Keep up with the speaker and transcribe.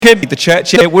The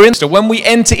church here, when we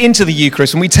enter into the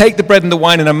Eucharist, when we take the bread and the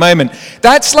wine in a moment,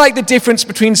 that's like the difference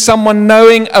between someone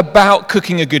knowing about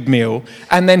cooking a good meal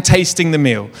and then tasting the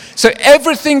meal. So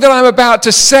everything that I'm about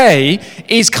to say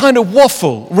is kind of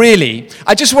waffle, really.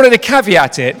 I just wanted to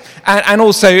caveat it and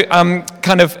also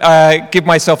give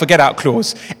myself a get-out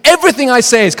clause. Everything I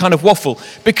say is kind of waffle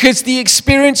because the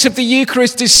experience of the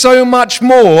Eucharist is so much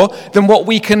more than what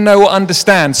we can know or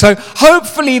understand. So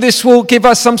hopefully this will give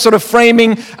us some sort of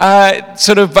framing, a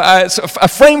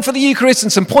frame for the Eucharist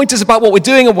and some pointers about what we're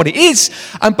doing and what it is.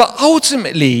 But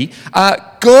ultimately,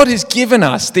 God has given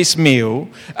us this meal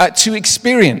to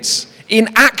experience in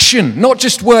action, not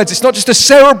just words. It's not just a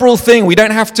cerebral thing. We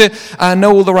don't have to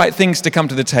know all the right things to come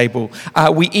to the table.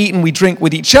 We eat and we drink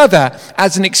with each other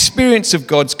as an experience of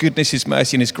God's goodness, His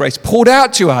mercy, and His grace poured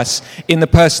out to us in the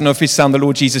person of His Son, the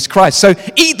Lord Jesus Christ. So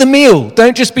eat the meal.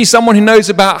 Don't just be someone who knows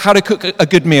about how to cook a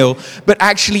good meal, but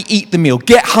actually eat the meal.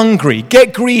 Get hungry.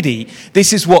 Get greedy.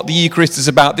 This is what the Eucharist is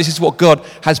about. This is what God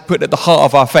has put at the heart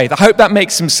of our faith. I hope that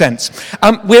makes some sense.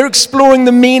 We're exploring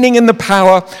the meaning and the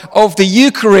power of the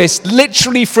Eucharist,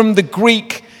 literally from the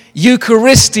Greek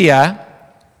Eucharistia,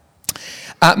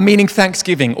 meaning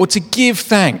thanksgiving, or to give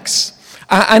thanks.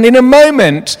 And in a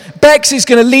moment, Bex is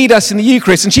going to lead us in the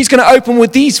Eucharist, and she's going to open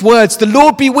with these words, "The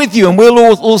Lord be with you," and we'll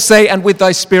all say, "and with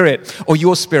thy spirit," or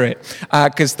your spirit,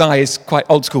 because thy is quite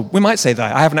old school. We might say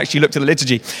thy. I haven't actually looked at the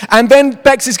liturgy. And then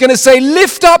Bex is going to say,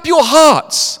 "Lift up your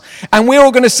hearts." And we're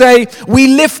all going to say, "We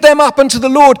lift them up unto the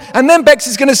Lord." And then Bex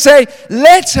is going to say,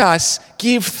 "Let us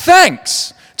give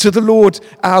thanks to the Lord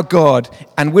our God."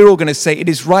 And we're all going to say it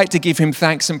is right to give Him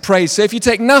thanks and praise. So if you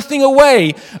take nothing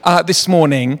away this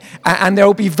morning, and there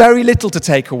will be very little to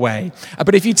take away,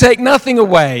 but if you take nothing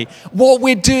away, what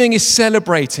we're doing is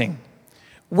celebrating.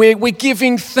 We're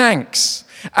giving thanks.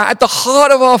 At the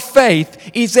heart of our faith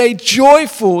is a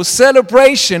joyful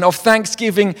celebration of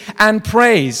thanksgiving and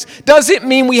praise. Does it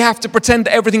mean we have to pretend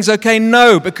that everything's okay?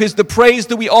 No, because the praise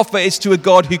that we offer is to a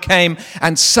God who came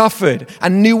and suffered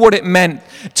and knew what it meant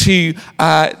to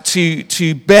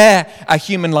bear a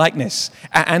human likeness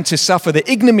and to suffer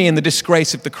the ignominy and the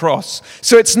disgrace of the cross.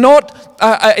 So it's not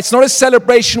a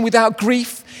celebration without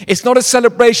grief. It's not a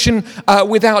celebration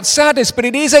without sadness, but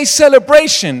it is a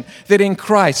celebration that in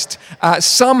Christ,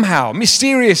 somehow,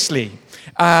 mysteriously,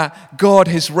 God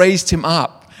has raised Him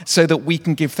up so that we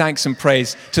can give thanks and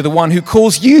praise to the one who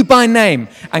calls you by name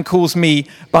and calls me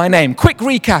by name. Quick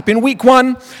recap. In week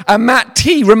 1, Matt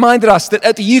T. reminded us that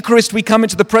at the Eucharist we come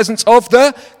into the presence of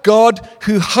the God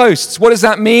who hosts. What does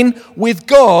that mean? With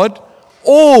God,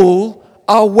 all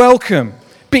are welcome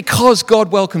because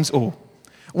God welcomes all.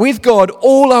 With God,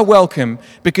 all are welcome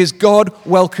because God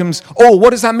welcomes all.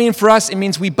 What does that mean for us? It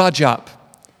means we budge up.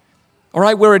 All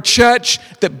right, we're a church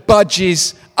that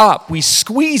budges up. We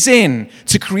squeeze in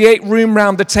to create room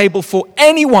round the table for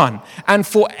anyone and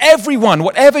for everyone.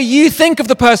 Whatever you think of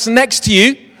the person next to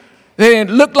you, they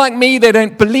don't look like me, they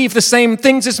don't believe the same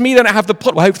things as me, they don't have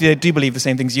well, hopefully they do believe the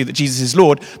same things as you, that Jesus is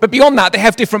Lord. But beyond that, they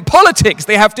have different politics,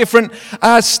 they have different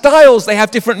styles, they have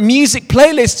different music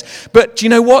playlists. But do you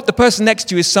know what? The person next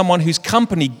to you is someone whose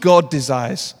company God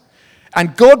desires.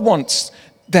 And God wants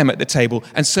them at the table.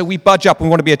 And so we budge up. We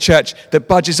want to be a church that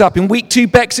budges up. In week 2,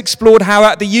 Bex explored how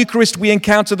at the Eucharist we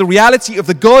encounter the reality of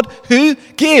the God who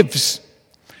gives.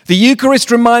 The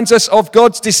Eucharist reminds us of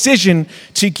God's decision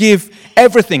to give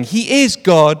everything. He is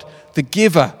God, the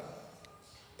giver.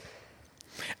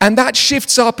 And that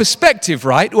shifts our perspective,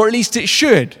 right? Or at least it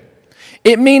should.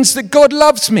 It means that God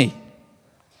loves me.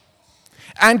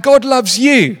 And God loves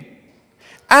you.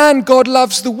 And God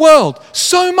loves the world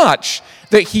so much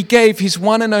that He gave His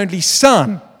one and only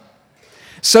Son.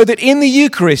 So that in the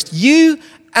Eucharist, you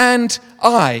and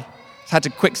I, had to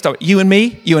quick stop, you and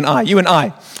me, you and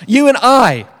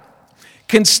I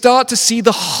can start to see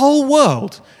the whole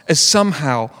world as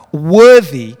somehow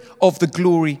worthy of the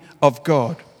glory of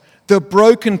God. The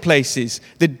broken places,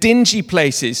 the dingy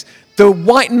places, the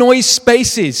white noise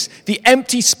spaces, the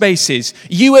empty spaces.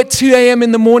 You at 2 a.m.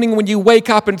 in the morning when you wake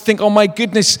up and think, oh my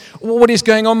goodness, what is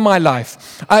going on in my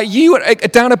life? You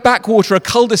down a backwater, a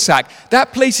cul-de-sac,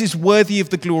 that place is worthy of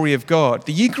the glory of God.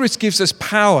 The Eucharist gives us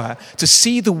power to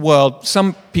see the world,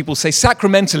 some people say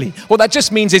sacramentally. What that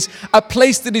just means is a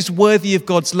place that is worthy of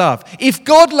God's love. If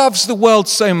God loves the world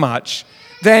so much,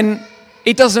 then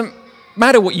it doesn't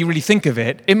matter what you really think of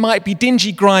it. It might be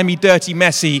dingy, grimy, dirty,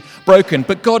 messy, broken,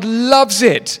 but God loves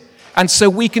it. And so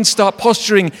we can start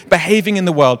posturing, behaving in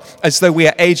the world as though we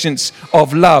are agents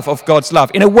of love, of God's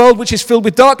love, in a world which is filled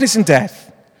with darkness and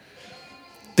death.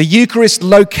 The Eucharist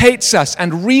locates us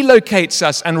and relocates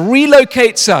us and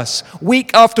relocates us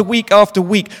week after week after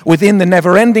week within the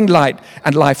never-ending light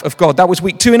and life of God. That was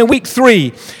week 2. And in week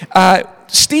 3,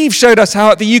 Steve showed us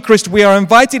how at the Eucharist we are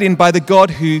invited in by the God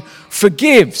who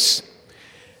forgives.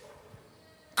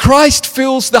 Christ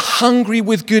fills the hungry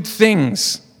with good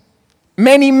things.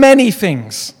 Many, many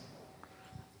things.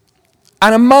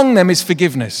 And among them is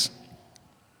forgiveness.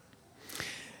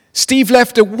 Steve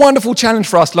left a wonderful challenge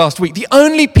for us last week. The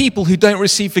only people who don't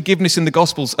receive forgiveness in the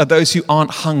Gospels are those who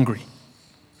aren't hungry.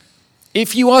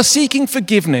 If you are seeking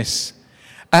forgiveness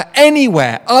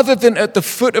anywhere other than at the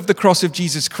foot of the cross of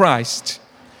Jesus Christ,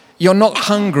 you're not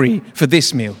hungry for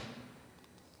this meal.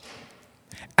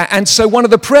 And so one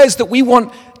of the prayers that we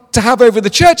want to have over the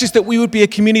church is that we would be a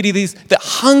community that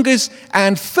hungers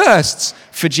and thirsts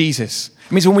for Jesus.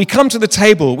 It means when we come to the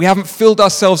table, we haven't filled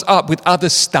ourselves up with other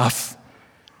stuff,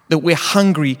 that we're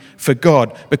hungry for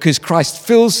God because Christ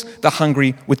fills the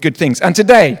hungry with good things. And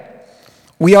today,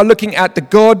 we are looking at the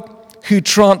God who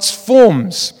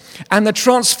transforms. And the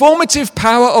transformative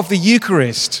power of the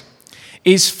Eucharist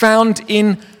is found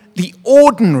in the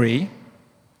ordinary,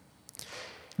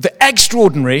 the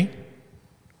extraordinary,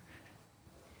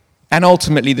 and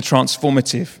ultimately the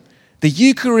transformative. The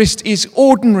Eucharist is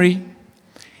ordinary,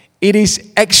 it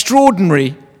is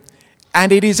extraordinary,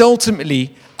 and it is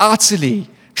ultimately, utterly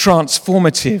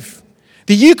transformative.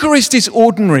 The Eucharist is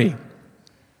ordinary.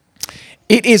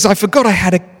 It is, I forgot I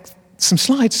had some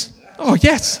slides. Oh,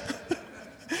 yes.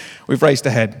 We've raised a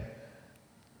head.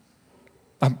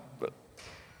 Oh, gosh.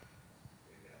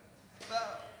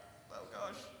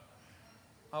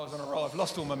 I was on a roll. I've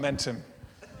lost all momentum.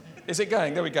 Is it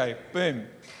going? There we go. Boom.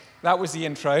 That was the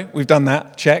intro. We've done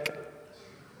that. Check.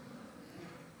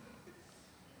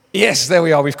 Yes, there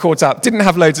we are. We've caught up. Didn't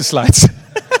have loads of slides.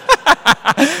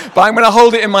 But I'm going to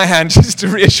hold it in my hand just to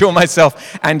reassure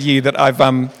myself and you that I've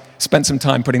spent some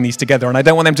time putting these together, and I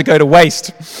don't want them to go to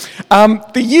waste.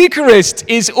 The Eucharist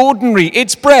is ordinary.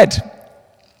 It's bread.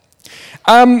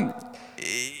 And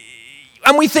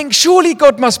we think, surely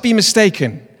God must be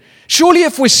mistaken. Surely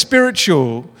if we're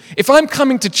spiritual, if I'm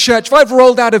coming to church, if I've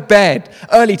rolled out of bed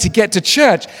early to get to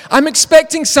church, I'm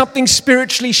expecting something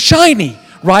spiritually shiny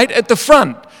right at the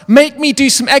front. Make me do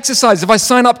some exercise. If I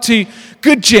sign up to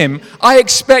Good Gym, I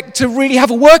expect to really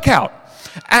have a workout.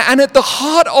 And at the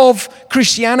heart of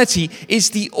Christianity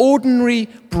is the ordinary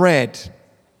bread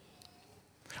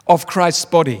of Christ's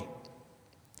body.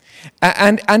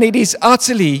 And it is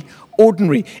utterly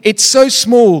ordinary. It's so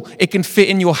small it can fit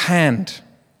in your hand.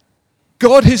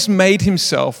 God has made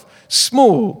himself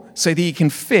small so that he can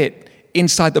fit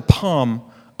inside the palm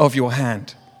of your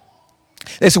hand.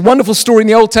 There's a wonderful story in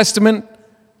the Old Testament.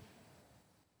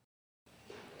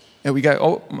 There we go.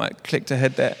 Oh, I clicked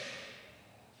ahead there.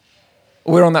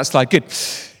 We're on that slide. Good.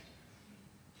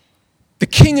 The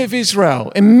king of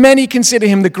Israel, and many consider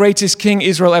him the greatest king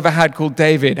Israel ever had, called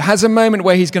David, has a moment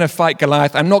where he's going to fight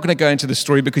Goliath. I'm not going to go into the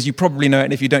story because you probably know it,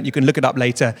 and if you don't, you can look it up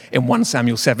later in 1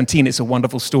 Samuel 17. It's a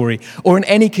wonderful story. Or in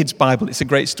any kid's Bible, it's a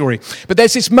great story. But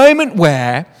there's this moment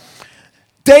where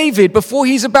David, before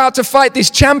he's about to fight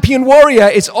this champion warrior,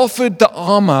 is offered the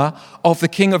armor of the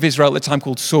king of Israel at the time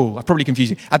called Saul. I probably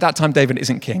confused you. At that time, David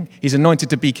isn't king. He's anointed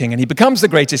to be king, and he becomes the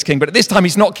greatest king. But at this time,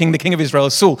 he's not king. The king of Israel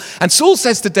is Saul. And Saul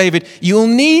says to David, you'll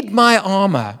need my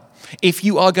armor if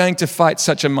you are going to fight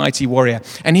such a mighty warrior.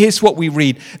 And here's what we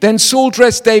read. Then Saul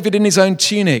dressed David in his own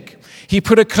tunic. He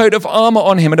put a coat of armor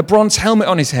on him and a bronze helmet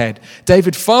on his head.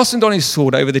 David fastened on his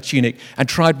sword over the tunic and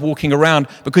tried walking around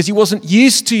because he wasn't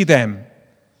used to them.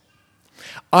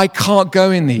 I can't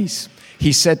go in these,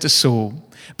 he said to Saul,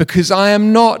 because I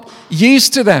am not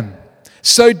used to them.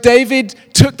 So David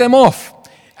took them off,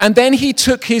 and then he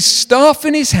took his staff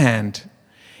in his hand.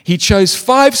 He chose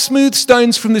 5 smooth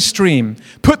stones from the stream,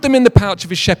 put them in the pouch of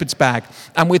his shepherd's bag,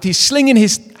 and with his sling in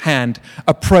his hand,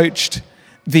 approached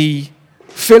the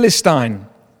Philistine.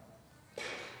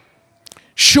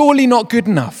 Surely not good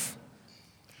enough.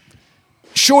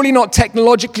 Surely not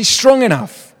technologically strong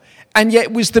enough. And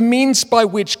yet was the means by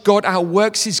which God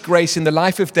outworks his grace in the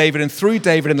life of David, and through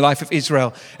David in the life of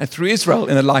Israel, and through Israel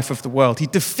in the life of the world. He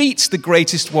defeats the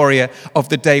greatest warrior of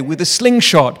the day with a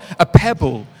slingshot, a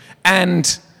pebble,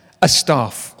 and a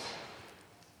staff.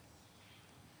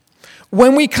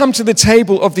 When we come to the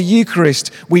table of the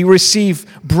Eucharist, we receive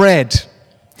bread.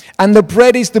 And the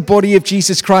bread is the body of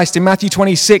Jesus Christ. In Matthew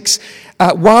 26,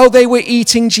 while they were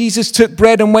eating, Jesus took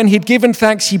bread, and when he'd given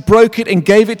thanks, he broke it and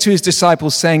gave it to his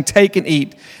disciples, saying, take and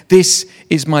eat. This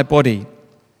is my body.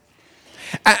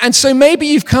 And so maybe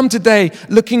you've come today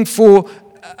looking for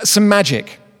some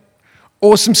magic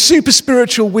or some super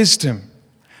spiritual wisdom.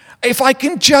 if I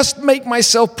can just make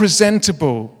myself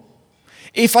presentable,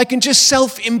 if I can just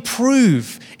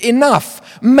self-improve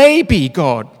enough, maybe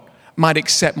God might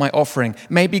accept my offering.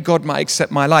 Maybe God might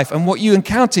accept my life. And what you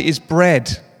encounter is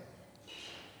bread.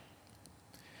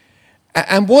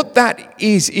 And what that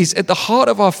is at the heart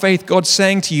of our faith, God's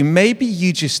saying to you, maybe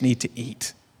you just need to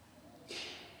eat.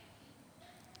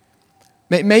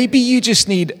 Maybe you just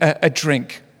need a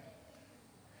drink.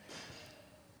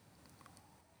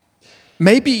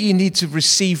 Maybe you need to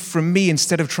receive from me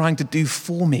instead of trying to do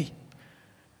for me.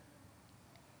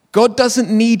 God doesn't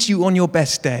need you on your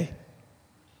best day.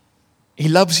 He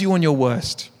loves you on your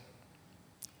worst.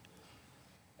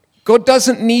 God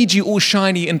doesn't need you all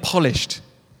shiny and polished.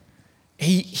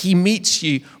 He meets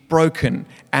you broken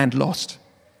and lost.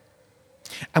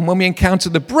 And when we encounter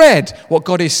the bread, what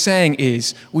God is saying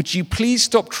is, would you please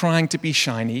stop trying to be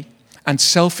shiny and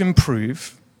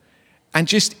self-improve and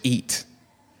just eat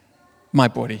my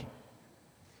body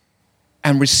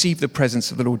and receive the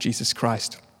presence of the Lord Jesus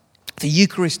Christ. The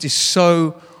Eucharist is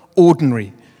so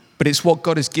ordinary, but it's what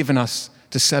God has given us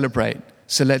to celebrate.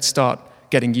 So let's start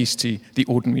getting used to the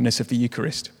ordinariness of the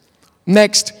Eucharist.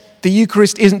 Next, the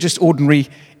Eucharist isn't just ordinary,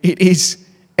 it is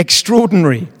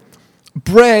extraordinary.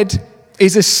 Bread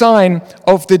is a sign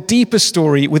of the deeper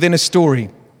story within a story.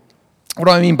 What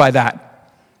do I mean by that?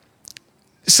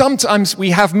 Sometimes we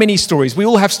have mini stories. We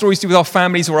all have stories to do with our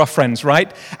families or our friends,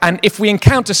 right? And if we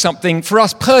encounter something, for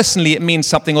us personally, it means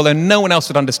something, although no one else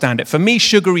would understand it. For me,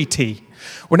 sugary tea.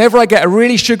 Whenever I get a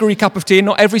really sugary cup of tea, and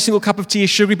not every single cup of tea is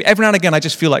sugary, but every now and again I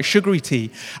just feel like sugary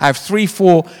tea. I have 3,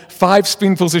 4, 5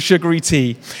 spoonfuls of sugary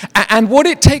tea. And what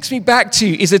it takes me back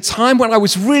to is a time when I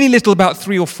was really little, about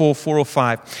 3 or 4 or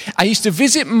 5. I used to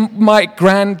visit my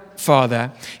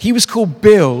grandfather. He was called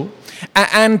Bill.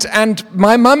 And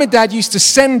my mum and dad used to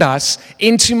send us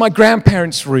into my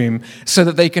grandparents' room so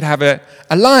that they could have a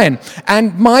lion.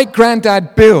 And my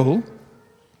granddad, Bill,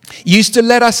 used to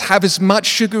let us have as much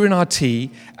sugar in our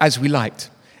tea as we liked.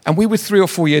 And we were 3 or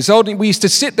 4 years old, and we used to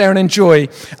sit there and enjoy.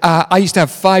 I used to have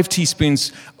 5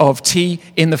 teaspoons of tea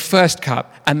in the first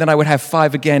cup, and then I would have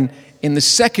 5 again in the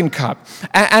second cup.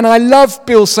 And I loved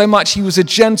Bill so much. He was a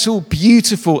gentle,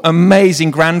 beautiful, amazing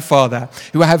grandfather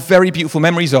who I have very beautiful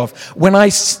memories of. When I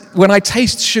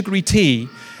taste sugary tea,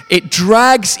 it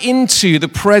drags into the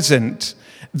present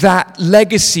that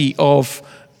legacy of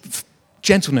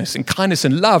gentleness and kindness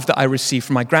and love that I received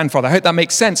from my grandfather. I hope that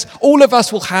makes sense. All of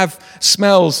us will have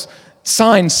smells,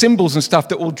 signs, symbols and stuff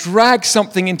that will drag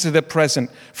something into the present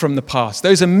from the past.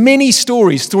 Those are mini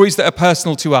stories that are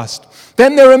personal to us.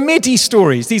 Then there are midi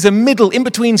stories. These are middle,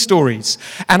 in-between stories.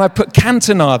 And I put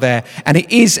Cantona there, and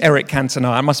it is Eric Cantona.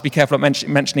 I must be careful about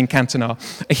mentioning Cantona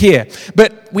here.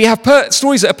 But we have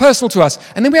stories that are personal to us,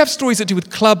 and then we have stories that do with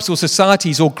clubs or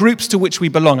societies or groups to which we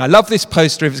belong. I love this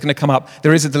poster. If it's going to come up,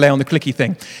 there is a delay on the clicky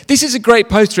thing. This is a great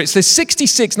poster. It says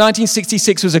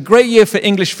 1966 was a great year for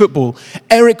English football.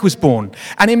 Eric was born.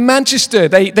 And in Manchester,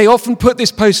 they often put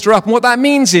this poster up. And what that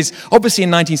means is, obviously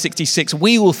in 1966,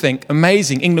 we will think,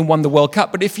 amazing, England won the World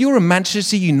Cup. But if you're a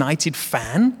Manchester United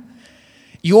fan,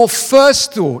 your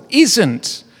first thought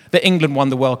isn't that England won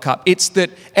the World Cup. It's that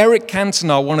Eric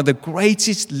Cantona, one of the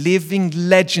greatest living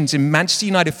legends in Manchester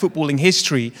United footballing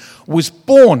history, was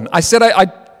born. I said I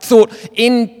thought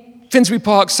in Finsbury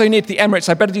Park, so near to the Emirates,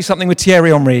 I better do something with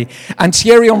Thierry Henry. And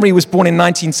Thierry Henry was born in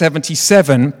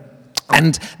 1977.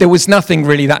 And there was nothing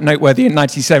really that noteworthy in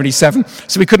 1977,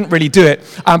 so we couldn't really do it.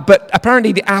 But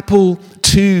apparently the Apple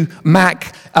II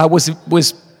Mac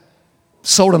was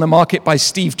sold on the market by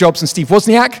Steve Jobs and Steve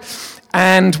Wozniak.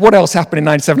 And what else happened in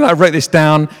 1997? I wrote this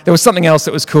down. There was something else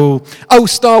that was cool. Oh,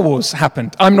 Star Wars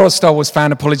happened. I'm not a Star Wars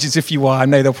fan. Apologies if you are. I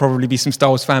know there'll probably be some Star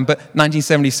Wars fan, but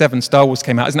 1977, Star Wars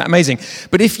came out. Isn't that amazing?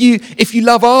 But if you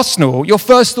love Arsenal, your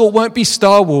first thought won't be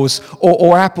Star Wars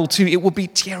or Apple II. It will be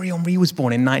Thierry Henry was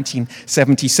born in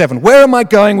 1977. Where am I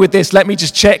going with this? Let me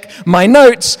just check my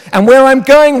notes. And where I'm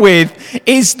going with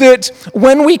is that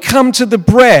when we come to the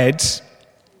bread,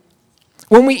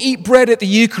 when we eat bread at the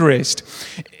Eucharist,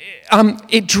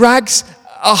 it drags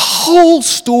a whole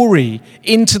story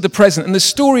into the present, and the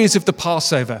story is of the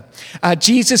Passover.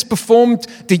 Jesus performed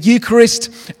the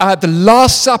Eucharist, the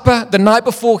Last Supper, the night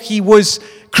before he was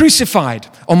crucified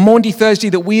on Maundy Thursday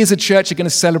that we as a church are going to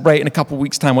celebrate in a couple of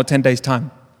weeks' time or 10 days'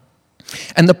 time.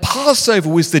 And the Passover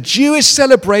was the Jewish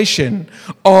celebration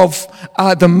of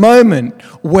the moment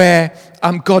where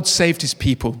God saved his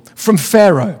people from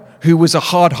Pharaoh, who was a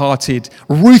hard-hearted,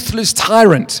 ruthless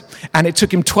tyrant. And it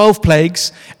took him 12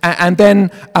 plagues, and then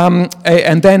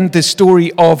the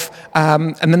story of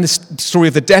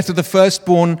the death of the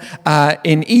firstborn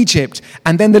in Egypt,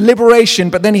 and then the liberation.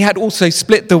 But then he had also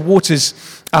split the waters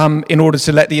in order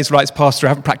to let the Israelites pass through.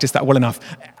 I haven't practiced that well enough.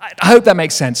 I hope that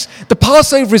makes sense. The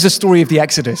Passover is a story of the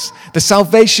Exodus, the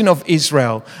salvation of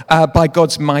Israel by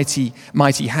God's mighty,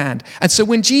 mighty hand. And so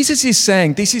when Jesus is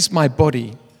saying, "This is my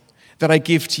body that I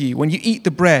give to you," when you eat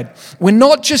the bread, we're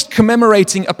not just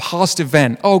commemorating a past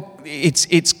event. Oh,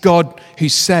 it's God who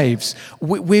saves.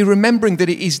 We're remembering that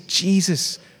it is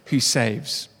Jesus who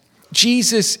saves.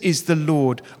 Jesus is the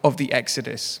Lord of the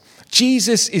Exodus.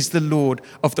 Jesus is the Lord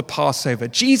of the Passover.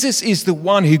 Jesus is the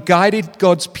one who guided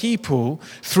God's people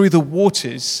through the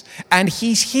waters, and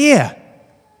he's here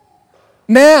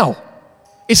now.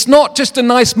 It's not just a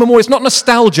nice memorial. It's not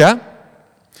nostalgia.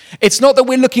 It's not that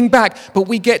we're looking back, but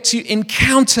we get to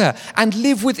encounter and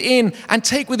live within and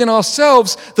take within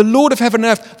ourselves the Lord of heaven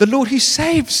and earth, the Lord who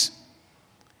saves.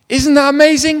 Isn't that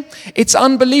amazing? It's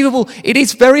unbelievable. It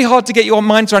is very hard to get your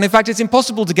minds around. In fact, it's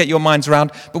impossible to get your minds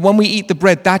around. But when we eat the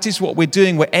bread, that is what we're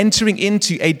doing. We're entering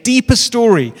into a deeper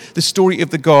story, the story of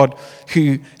the God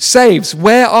who saves.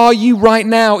 Where are you right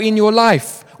now in your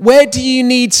life? Where do you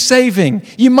need saving?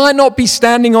 You might not be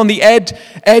standing on the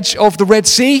edge of the Red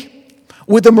Sea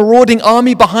with a marauding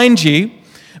army behind you,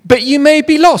 but you may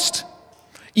be lost.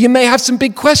 You may have some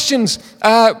big questions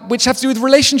which have to do with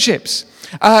relationships.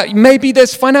 Maybe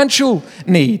there's financial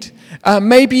need.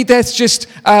 Maybe there's just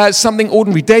something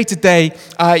ordinary, day to day.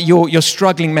 You're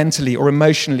struggling mentally or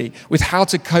emotionally with how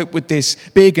to cope with this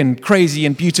big and crazy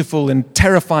and beautiful and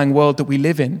terrifying world that we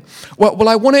live in. Well,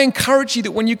 I want to encourage you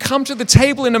that when you come to the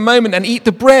table in a moment and eat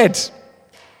the bread,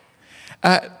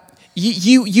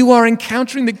 you are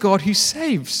encountering the God who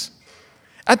saves.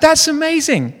 And that's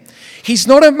amazing. He's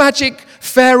not a magic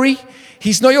fairy.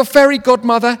 He's not your fairy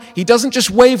godmother. He doesn't just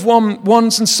wave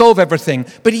wands and solve everything.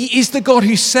 But he is the God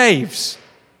who saves.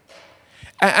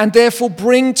 And therefore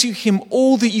bring to him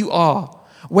all that you are,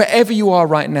 wherever you are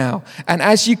right now. And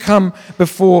as you come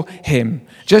before him,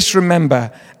 just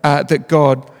remember that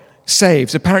God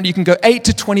saves. Apparently you can go 8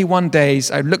 to 21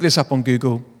 days. I looked this up on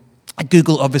Google.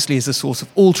 Google obviously is the source of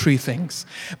all true things.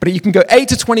 But you can go 8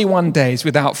 to 21 days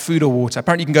without food or water.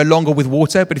 Apparently you can go longer with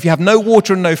water, but if you have no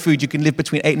water and no food, you can live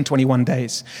between 8 and 21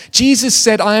 days. Jesus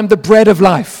said, "I am the bread of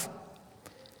life."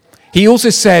 He also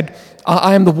said,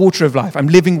 "I am the water of life. I'm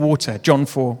living water," John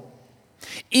 4.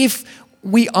 If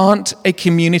we aren't a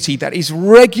community that is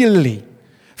regularly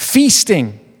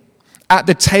feasting at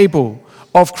the table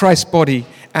of Christ's body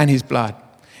and his blood,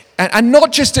 and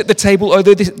not just at the table,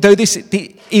 although this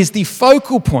is the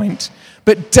focal point,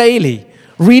 but daily,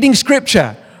 reading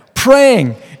scripture,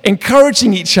 praying,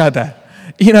 encouraging each other,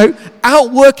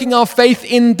 outworking our faith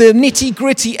in the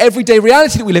nitty-gritty everyday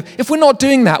reality that we live. If we're not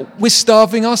doing that, we're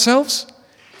starving ourselves.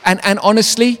 And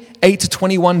honestly, 8 to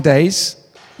 21 days,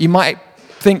 you might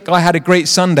think I had a great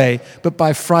Sunday, but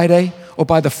by Friday or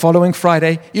by the following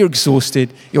Friday, you're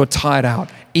exhausted, you're tired out.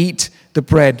 Eat the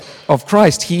bread of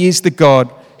Christ. He is the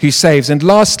God who saves. And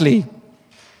lastly,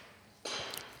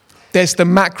 there's the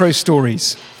macro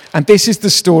stories. And this is the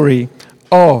story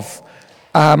of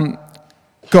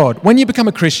God. When you become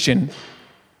a Christian,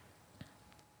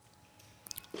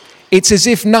 it's as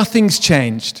if nothing's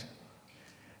changed,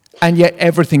 and yet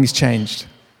everything's changed.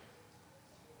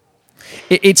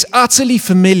 It's utterly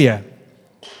familiar.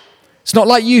 It's not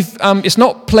like it's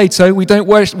not Plato. We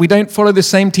don't follow the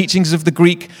same teachings of the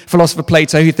Greek philosopher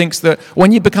Plato, who thinks that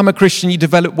when you become a Christian, you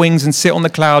develop wings and sit on the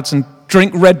clouds and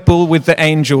drink Red Bull with the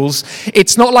angels.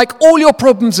 It's not like all your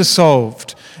problems are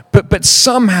solved, but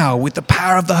somehow with the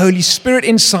power of the Holy Spirit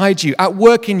inside you, at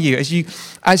work in you,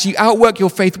 as you outwork your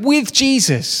faith with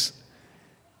Jesus,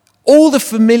 all the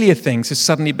familiar things have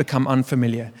suddenly become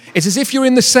unfamiliar. It's as if you're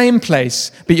in the same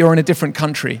place, but you're in a different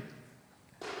country.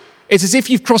 It's as if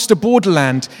you've crossed a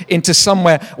borderland into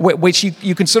somewhere which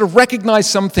you can sort of recognize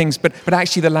some things, but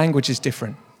actually the language is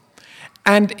different.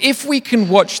 And if we can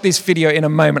watch this video in a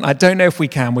moment, I don't know if we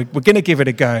can, we're going to give it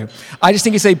a go. I just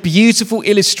think it's a beautiful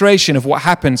illustration of what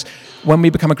happens when we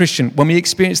become a Christian, when we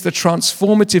experience the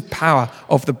transformative power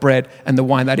of the bread and the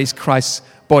wine, that is Christ's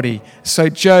body. So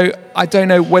Joe, I don't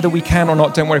know whether we can or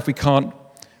not, don't worry if we can't,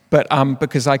 but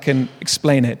because I can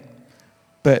explain it.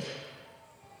 But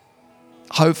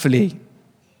hopefully,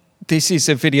 this is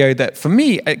a video that, for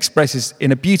me, expresses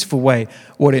in a beautiful way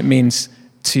what it means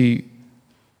to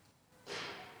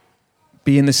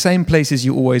be in the same place as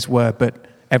you always were, but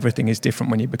everything is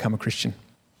different when you become a Christian.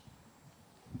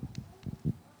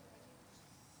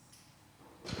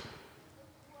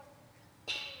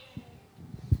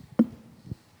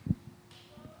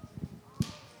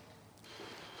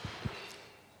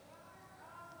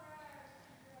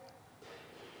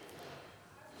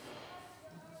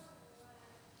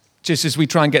 just as we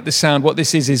try and get the sound, what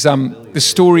this is the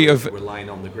story of... We're lying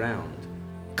on the ground.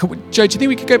 Joe, do you think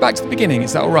we could go back to the beginning?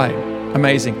 Is that all right?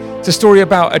 Amazing. It's a story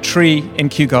about a tree in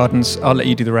Kew Gardens. I'll let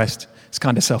you do the rest. It's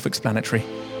kind of self-explanatory.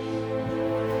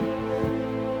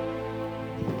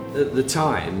 At the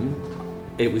time,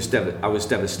 I was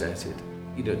devastated.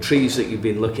 You know, trees that you'd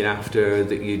been looking after,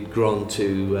 that you'd grown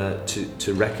to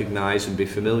recognise and be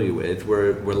familiar with,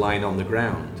 were lying on the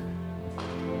ground.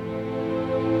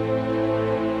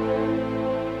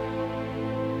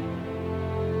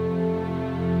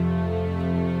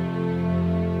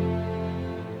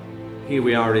 Here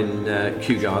we are in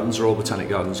Kew Gardens, Royal Botanic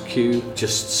Gardens, Kew,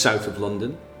 just south of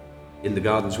London. In the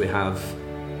gardens we have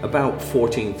about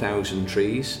 14,000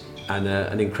 trees and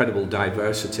an incredible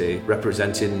diversity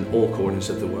representing all corners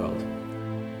of the world.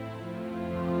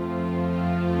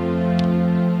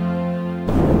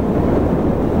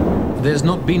 There's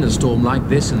not been a storm like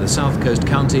this in the South Coast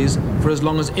counties for as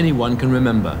long as anyone can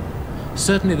remember.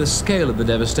 Certainly the scale of the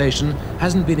devastation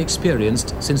hasn't been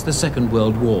experienced since the Second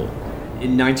World War.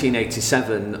 In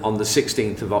 1987, on the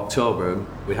 16th of October,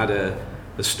 we had a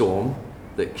storm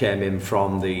that came in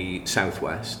from the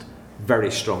southwest, very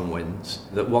strong winds,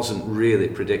 that wasn't really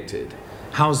predicted.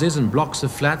 Houses and blocks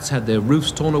of flats had their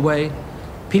roofs torn away.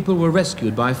 People were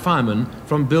rescued by firemen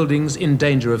from buildings in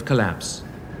danger of collapse.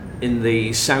 In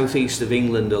the southeast of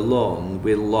England alone,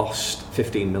 we lost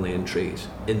 15 million trees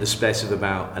in the space of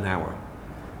about an hour.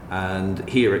 And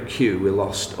here at Kew, we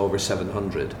lost over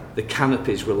 700. The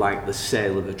canopies were like the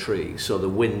sail of a tree, so the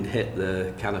wind hit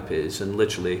the canopies and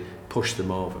literally pushed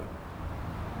them over.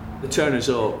 The Turner's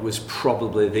Oak was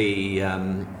probably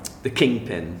the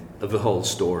kingpin of the whole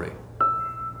story.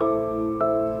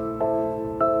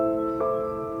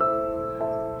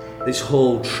 This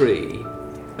whole tree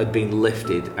had been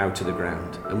lifted out of the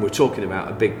ground, and we're talking about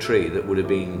a big tree that would have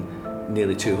been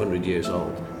nearly 200 years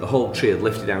old. The whole tree had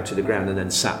lifted out of the ground and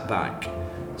then sat back.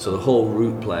 So the whole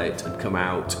root plate had come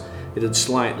out. It had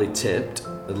slightly tipped,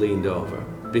 had leaned over.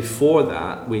 Before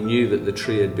that, we knew that the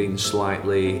tree had been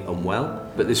slightly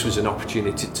unwell, but this was an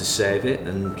opportunity to save it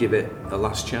and give it a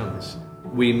last chance.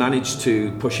 We managed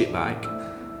to push it back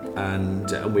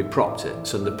and we propped it.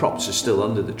 So the props are still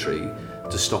under the tree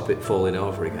to stop it falling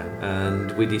over again.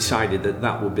 And we decided that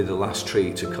that would be the last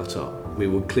tree to cut up. We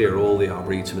would clear all the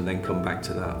arboretum and then come back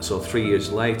to that. So 3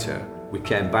 years later, we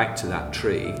came back to that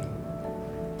tree,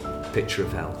 picture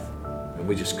of health. And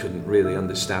we just couldn't really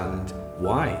understand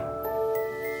why.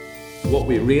 What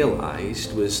we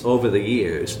realised was over the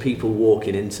years, people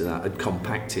walking into that had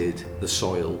compacted the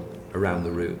soil around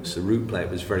the roots. The root plate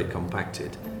was very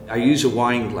compacted. I use a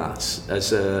wine glass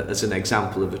as an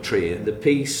example of a tree. The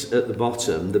piece at the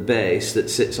bottom, the base that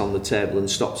sits on the table and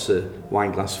stops the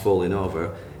wine glass falling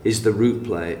over, is the root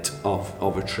plate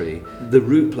of a tree. The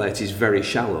root plate is very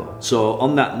shallow. So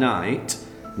on that night,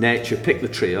 nature picked the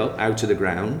tree up out of the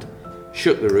ground,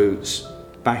 shook the roots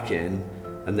back in,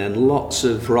 and then lots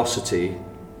of porosity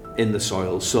in the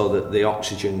soil so that the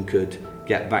oxygen could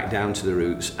get back down to the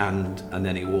roots and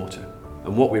any water.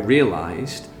 And what we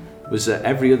realised was that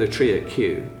every other tree at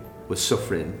Kew was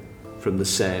suffering from the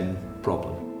same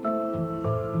problem.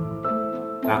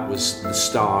 That was the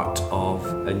start of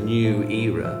a new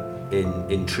era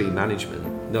in tree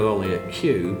management, not only at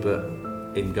Kew, but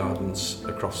in gardens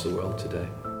across the world today.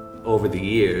 Over the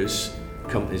years,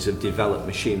 companies have developed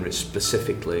machinery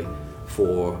specifically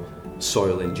for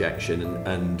soil injection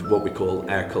and what we call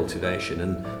air cultivation,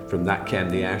 and from that came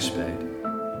the air spade.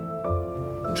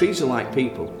 Trees are like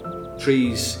people.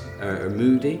 Trees are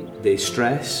moody, they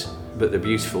stress, but they're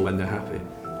beautiful when they're happy.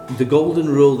 The golden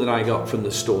rule that I got from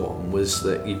the storm was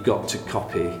that you've got to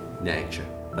copy nature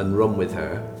and run with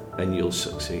her and you'll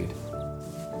succeed.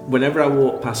 Whenever I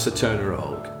walk past the Turner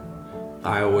Oak,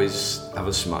 I always have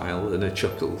a smile and a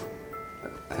chuckle.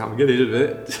 I'm getting a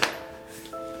bit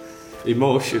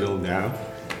emotional now.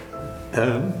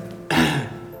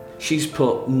 She's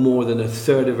put more than a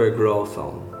third of her growth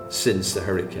on since the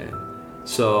hurricane.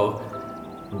 So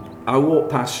I walk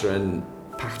past her and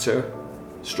pat her,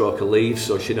 stroke a leaf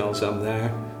so she knows I'm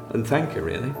there, and thank her,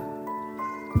 really.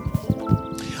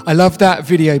 I love that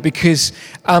video because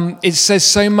it says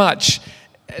so much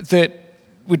that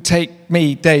would take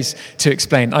me days to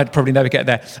explain. I'd probably never get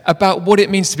there. About what it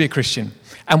means to be a Christian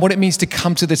and what it means to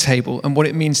come to the table and what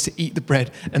it means to eat the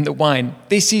bread and the wine.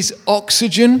 This is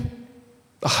oxygen.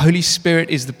 The Holy Spirit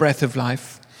is the breath of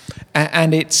life.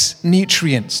 And it's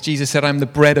nutrients. Jesus said, I'm the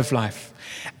bread of life.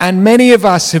 And many of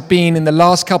us have been in the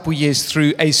last couple of years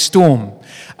through a storm.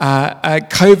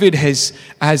 COVID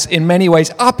has in many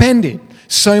ways upended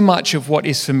so much of what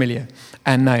is familiar.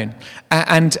 and known.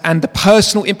 And the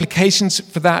personal implications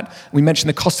for that, we mentioned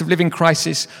the cost of living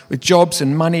crisis with jobs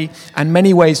and money and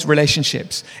many ways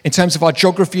relationships. In terms of our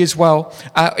geography as well,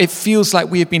 it feels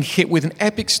like we have been hit with an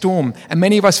epic storm. And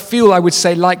many of us feel, I would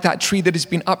say, like that tree that has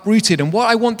been uprooted. And what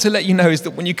I want to let you know is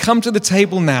that when you come to the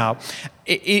table now,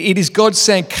 it is God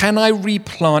saying, can I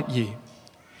replant you?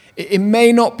 It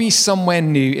may not be somewhere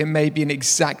new. It may be in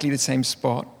exactly the same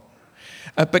spot.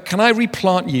 But can I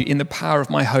replant you in the power of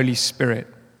my Holy Spirit?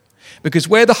 Because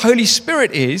where the Holy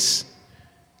Spirit is,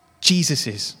 Jesus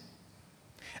is.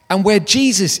 And where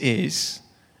Jesus is,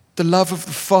 the love of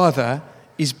the Father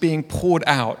is being poured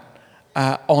out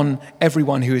on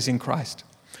everyone who is in Christ.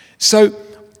 So,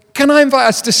 can I invite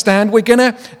us to stand? We're going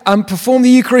to perform the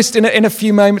Eucharist in a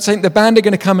few moments. I think the band are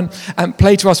going to come and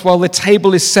play to us while the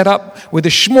table is set up with a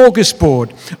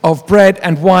smorgasbord of bread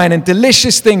and wine and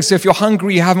delicious things. So if you're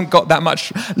hungry, you haven't got that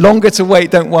much longer to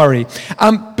wait, don't worry.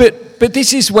 But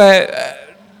this is where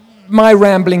my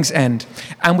ramblings end.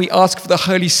 And we ask for the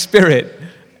Holy Spirit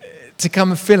to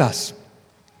come and fill us,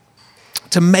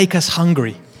 to make us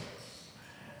hungry.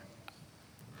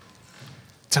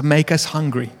 To make us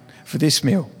hungry for this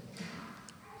meal.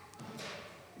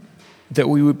 That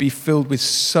we would be filled with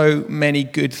so many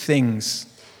good things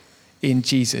in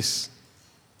Jesus.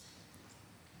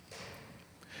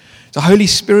 So Holy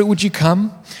Spirit, would you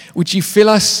come? Would you fill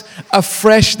us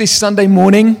afresh this Sunday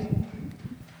morning?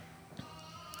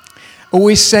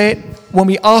 Always say it, when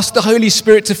we ask the Holy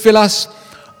Spirit to fill us,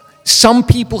 some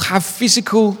people have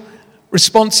physical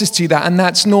responses to that, and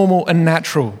that's normal and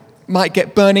natural. Might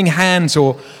get burning hands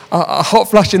or a hot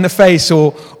flush in the face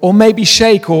or maybe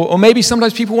shake or maybe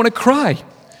sometimes people want to cry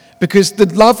because the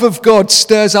love of God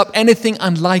stirs up anything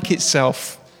unlike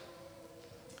itself.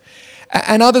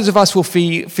 And others of us will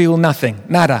feel nothing,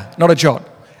 nada, not a jot.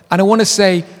 And I want to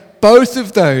say both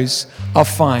of those are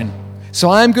fine. So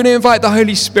I'm going to invite the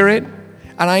Holy Spirit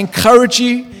and I encourage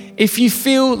you, if you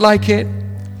feel like it,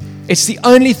 it's the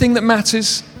only thing that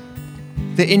matters,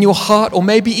 that in your heart or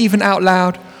maybe even out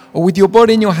loud, or with your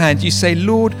body in your hand, you say,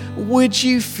 Lord, would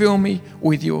you fill me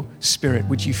with your Spirit?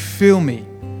 Would you fill me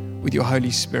with your Holy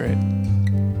Spirit?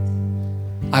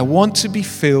 I want to be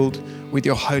filled with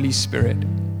your Holy Spirit.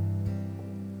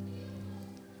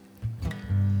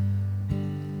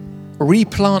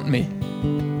 Replant me.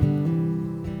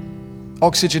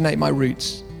 Oxygenate my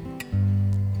roots.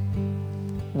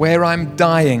 Where I'm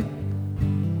dying,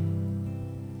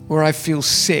 where I feel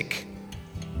sick,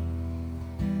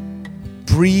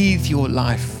 breathe your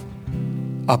life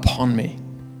upon me.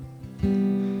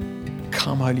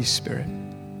 Come, Holy Spirit.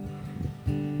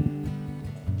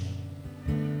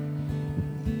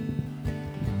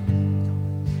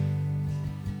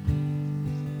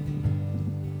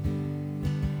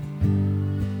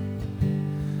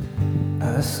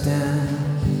 I stand